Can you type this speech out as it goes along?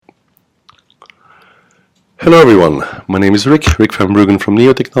Hello everyone, my name is Rick van Bruggen from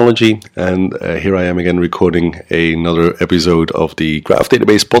Neo Technology, and here I am again recording another episode of the Graph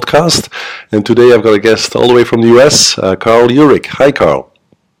Database podcast. And today I've got a guest all the way from the US, Carl Uhrig. Hi Carl.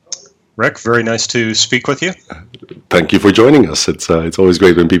 Rick, very nice to speak with you. Thank you for joining us. It's always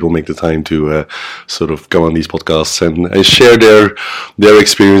great when people make the time to sort of go on these podcasts and share their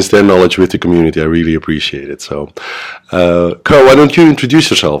experience, their knowledge with the community. I really appreciate it. So, Carl, why don't you introduce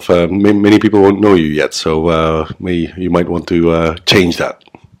yourself? Many people won't know you yet, so you might want to change that.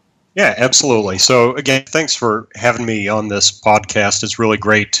 Yeah, absolutely. So, again, thanks for having me on this podcast. It's really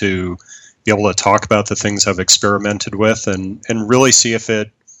great to be able to talk about the things I've experimented with and really see if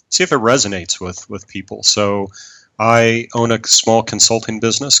it resonates with people. So I own a small consulting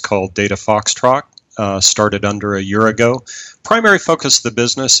business called Data Foxtrot, started under a year ago. Primary focus of the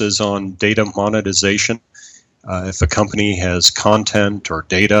business is on data monetization. If a company has content or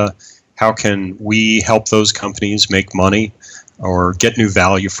data, how can we help those companies make money or get new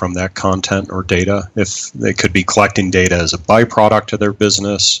value from that content or data? If they could be collecting data as a byproduct of their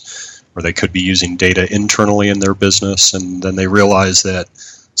business, or they could be using data internally in their business, and then they realize that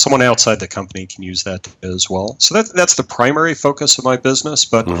someone outside the company can use that as well. So that's the primary focus of my business.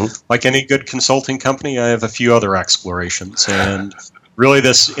 But like any good consulting company, I have a few other explorations. And really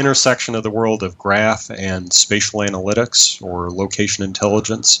this intersection of the world of graph and spatial analytics or location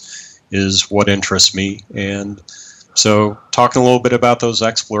intelligence is what interests me. And so talking a little bit about those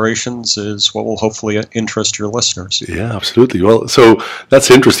explorations is what will hopefully interest your listeners. Yeah, absolutely. Well, so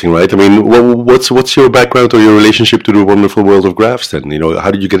that's interesting, right? I mean, what's your background or your relationship to the wonderful world of graphs then?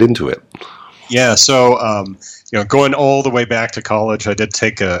 How did you get into it? Yeah, so, going all the way back to college, I did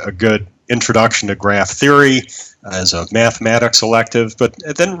take a good introduction to graph theory as a mathematics elective, but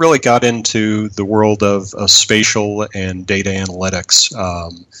it then really got into the world of spatial and data analytics.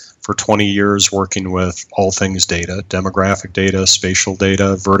 For 20 years working with all things data, demographic data, spatial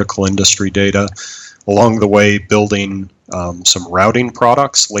data, vertical industry data, along the way building some routing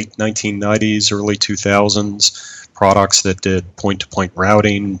products, late 1990s, early 2000s, products that did point-to-point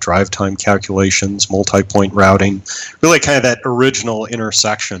routing, drive time calculations, multi-point routing, really kind of that original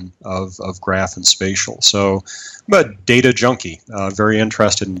intersection of graph and spatial. So I'm a data junkie, very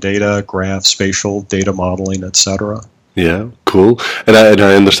interested in data, graph, spatial, data modeling, etc. Yeah, cool. And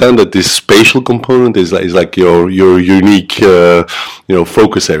I understand that this spatial component is like your unique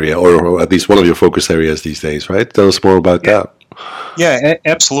focus area, or at least one of your focus areas these days, right? Tell us more about that. Yeah,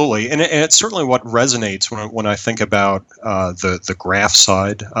 absolutely, and it's certainly what resonates when I think about the graph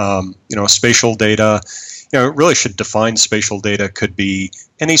side. Spatial data. It really should define spatial data could be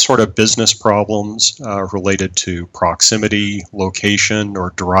any sort of business problems related to proximity, location,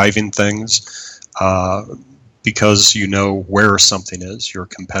 or deriving things. Because you know where something is, your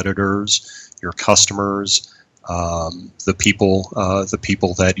competitors, your customers, the people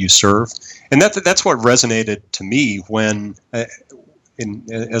that you serve, and that's what resonated to me when,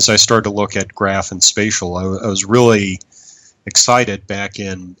 as I started to look at graph and spatial, I was really excited back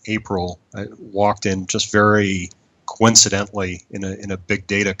in April. I walked in just very coincidentally in a big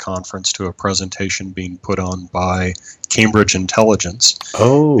data conference to a presentation being put on by Cambridge Intelligence.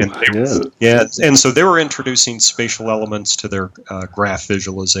 And so they were introducing spatial elements to their graph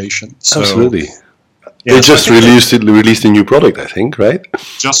visualization. So, absolutely. They just released a new product, I think, right?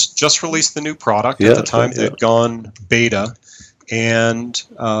 Just released the new product. At the time they'd gone beta. And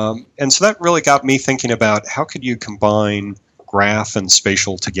so that really got me thinking about how could you combine graph and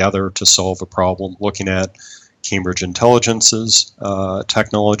spatial together to solve a problem, looking at Cambridge Intelligence's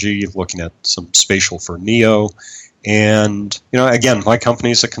technology, looking at some spatial for Neo. And, again, my company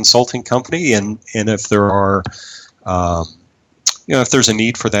is a consulting company, and if there are, if there's a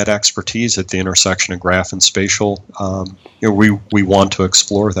need for that expertise at the intersection of graph and spatial, we want to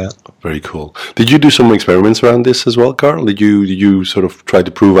explore that. Very cool. Did you do some experiments around this as well, Carl? Did you sort of try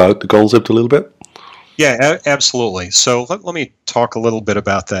to prove out the concept a little bit? Yeah, absolutely. So let me talk a little bit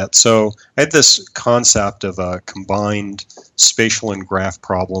about that. So I had this concept of a combined spatial and graph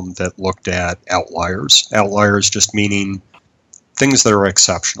problem that looked at outliers. Outliers just meaning things that are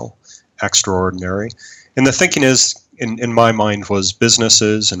exceptional, extraordinary. And the thinking is, in my mind, was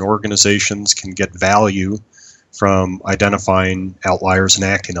businesses and organizations can get value from identifying outliers and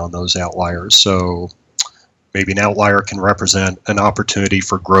acting on those outliers. So maybe an outlier can represent an opportunity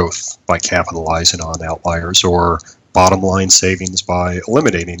for growth by capitalizing on outliers, or bottom line savings by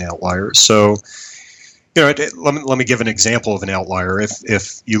eliminating outliers. So, let me give an example of an outlier.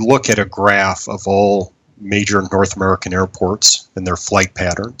 If you look at a graph of all major North American airports and their flight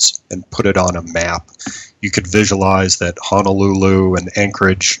patterns and put it on a map, you could visualize that Honolulu and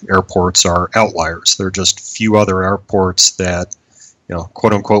Anchorage airports are outliers. There are just few other airports that,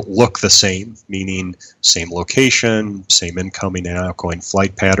 quote unquote, look the same, meaning same location, same incoming and outgoing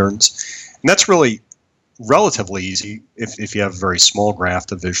flight patterns. And that's really relatively easy if you have a very small graph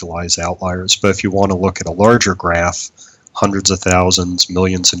to visualize outliers. But if you want to look at a larger graph, hundreds of thousands,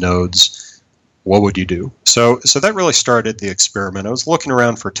 millions of nodes, what would you do? So that really started the experiment. I was looking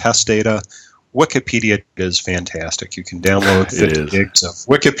around for test data. Wikipedia is fantastic. You can download 50 gigs of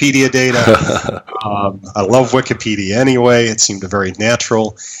Wikipedia data. I love Wikipedia anyway. It seemed very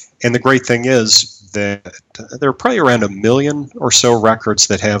natural. And the great thing is that there are probably around 1 million or so records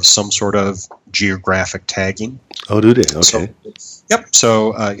that have some sort of geographic tagging. Oh, do they? Okay.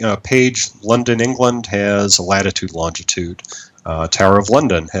 So a page, London, England, has a latitude, longitude. Tower of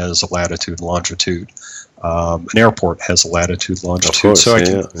London has a latitude, longitude. An airport has a latitude, longitude. Of course,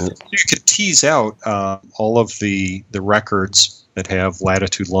 you could tease out all of the records that have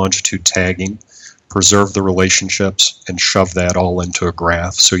latitude, longitude tagging, preserve the relationships, and shove that all into a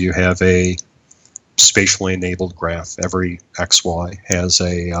graph. So you have a spatially enabled graph. Every XY has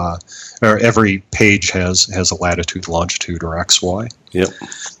or every page has a latitude, longitude, or XY. Yep.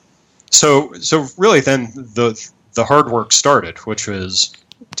 So really, then the hard work started, which was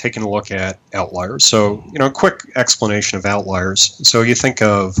taking a look at outliers. So, a quick explanation of outliers. So you think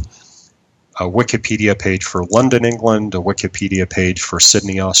of a Wikipedia page for London, England, a Wikipedia page for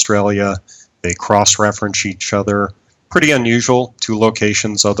Sydney, Australia. They cross-reference each other. Pretty unusual, 2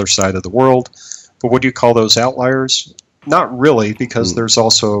 locations, other side of the world. But would you call those outliers? Not really, because there's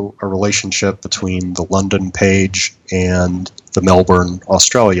also a relationship between the London page and the Melbourne,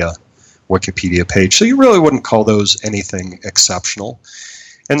 Australia Wikipedia page. So you really wouldn't call those anything exceptional.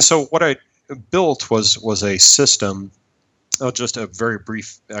 And so what I built was a system. Just a very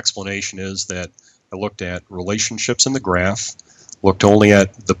brief explanation is that I looked at relationships in the graph, looked only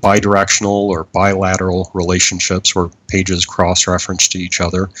at the bidirectional or bilateral relationships where pages cross-reference to each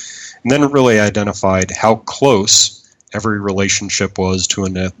other, and then really identified how close every relationship was to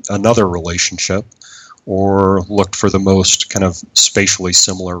another relationship, or looked for the most kind of spatially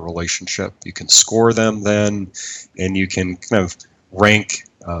similar relationship. You can score them then, and you can kind of rank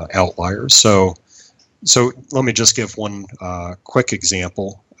outliers. So let me just give one quick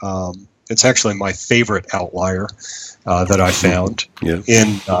example. It's actually my favorite outlier that I found.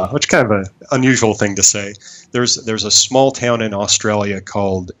 Which kind of an unusual thing to say. There's a small town in Australia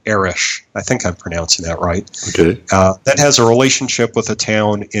called Arish. I think I'm pronouncing that right. Okay. That has a relationship with a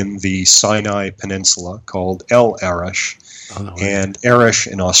town in the Sinai Peninsula called El Arish. And Arish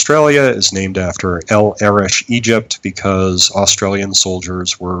in Australia is named after El Arish, Egypt, because Australian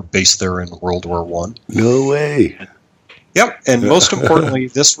soldiers were based there in World War I. No way. Yep, and most importantly,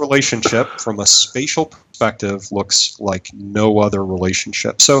 this relationship from a spatial perspective looks like no other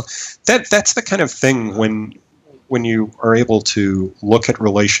relationship. So that's the kind of thing when you are able to look at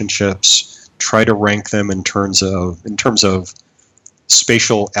relationships, try to rank them in terms of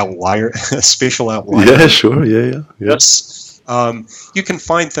spatial outlier. Yeah, sure. Yeah. Yes. You can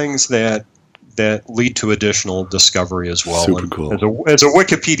find things that lead to additional discovery as well. Super cool. As a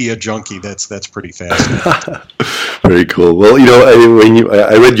Wikipedia junkie, that's pretty fascinating. Very cool. Well,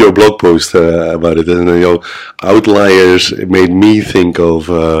 I read your blog post about it, and outliers made me think of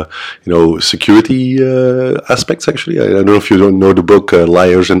security aspects. Actually, I don't know if you don't know the book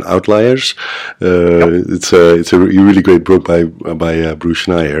Liars and Outliers. Yep. It's a really great book by Bruce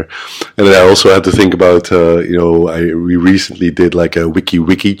Schneier. And I also had to think about we recently did like a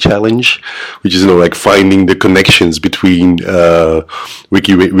wiki challenge, which is like finding the connections between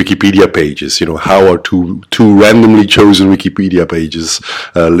Wikipedia pages. How are two randomly chosen Wikipedia pages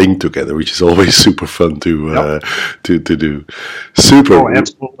linked together, which is always super fun to do. Super. Oh,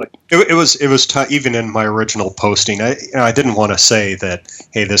 absolutely. It was even in my original posting. I didn't want to say that,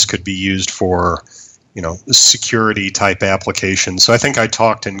 hey, this could be used for security type applications. So I think I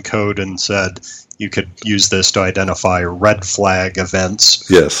talked in code and said you could use this to identify red flag events.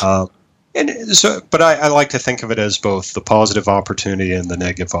 Yes. But I like to think of it as both the positive opportunity and the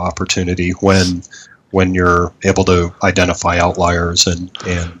negative opportunity when you're able to identify outliers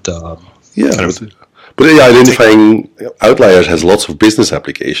But identifying outliers has lots of business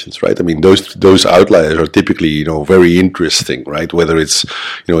applications, right? I mean, those outliers are typically, very interesting, right? Whether it's,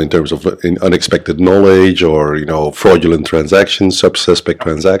 in terms of unexpected knowledge or, fraudulent transactions, suspect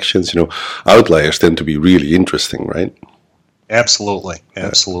transactions, outliers tend to be really interesting, right? Absolutely.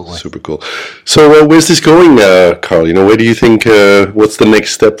 Super cool. So where's this going, Carl? Where do you think, what's the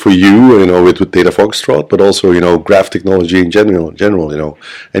next step for you, with Data Foxtrot, but also, graph technology in general,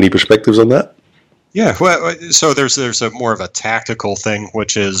 any perspectives on that? Yeah, well, so there's a more of a tactical thing,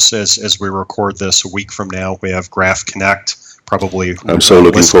 which is as we record this a week from now, we have Graph Connect. Probably, I'm so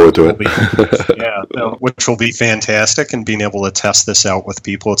looking forward to it. Which will be fantastic, and being able to test this out with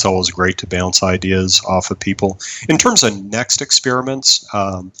people. It's always great to bounce ideas off of people. In terms of next experiments,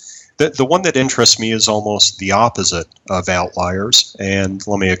 the one that interests me is almost the opposite of outliers, and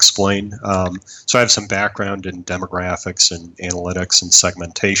let me explain. So I have some background in demographics and analytics and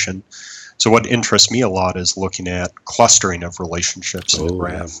segmentation. So what interests me a lot is looking at clustering of relationships in the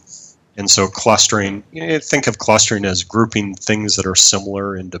graph. Yeah. And so clustering, think of clustering as grouping things that are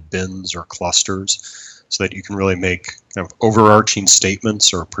similar into bins or clusters so that you can really make kind of overarching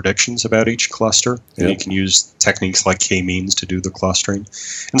statements or predictions about each cluster. And you can use techniques like k-means to do the clustering.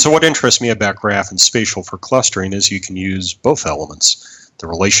 And so what interests me about graph and spatial for clustering is you can use both elements, the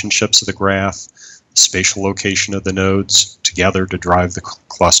relationships of the graph, the spatial location of the nodes together to drive the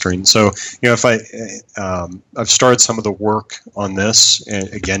clustering. So, if I've started some of the work on this,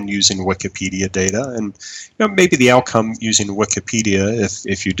 again, using Wikipedia data, and maybe the outcome using Wikipedia,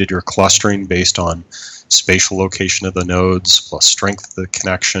 if you did your clustering based on spatial location of the nodes, plus strength of the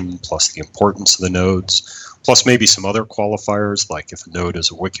connection, plus the importance of the nodes, plus maybe some other qualifiers, like if a node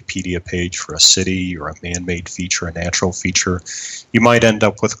is a Wikipedia page for a city or a man-made feature, a natural feature, you might end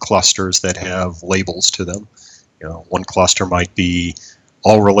up with clusters that have labels to them. One cluster might be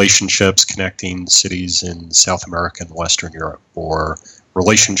all relationships connecting cities in South America and Western Europe, or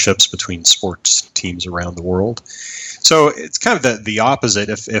relationships between sports teams around the world. So it's kind of the opposite.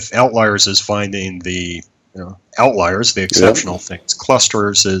 If outliers is finding the outliers, the exceptional things,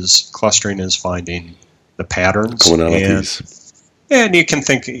 clustering is finding the patterns. And you can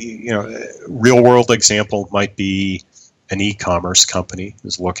think, real world example might be an e-commerce company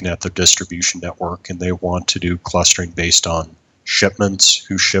is looking at their distribution network, and they want to do clustering based on shipments,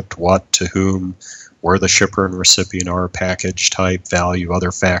 who shipped what to whom, where the shipper and recipient are, package type, value, other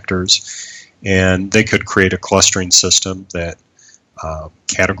factors. And they could create a clustering system that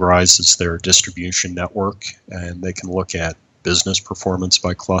categorizes their distribution network, and they can look at business performance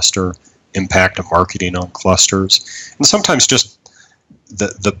by cluster, impact of marketing on clusters, and sometimes just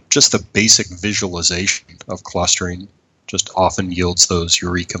the basic visualization of clustering just often yields those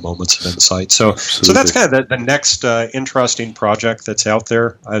eureka moments of insight. So that's kind of the next interesting project that's out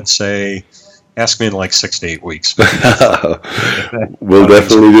there. I'd say ask me in like 6 to 8 weeks. We'll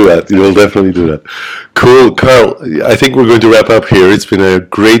definitely do that. You'll definitely do that. Cool. Carl, I think we're going to wrap up here. It's been a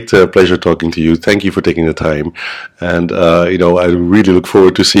great pleasure talking to you. Thank you for taking the time. And, I really look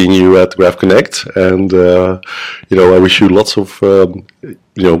forward to seeing you at Graph Connect. And, I wish you lots of,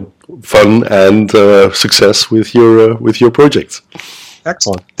 fun and success with your projects.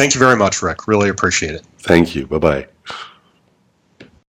 Excellent. Thank you very much, Rick. Really appreciate it. Thank you. Bye-bye.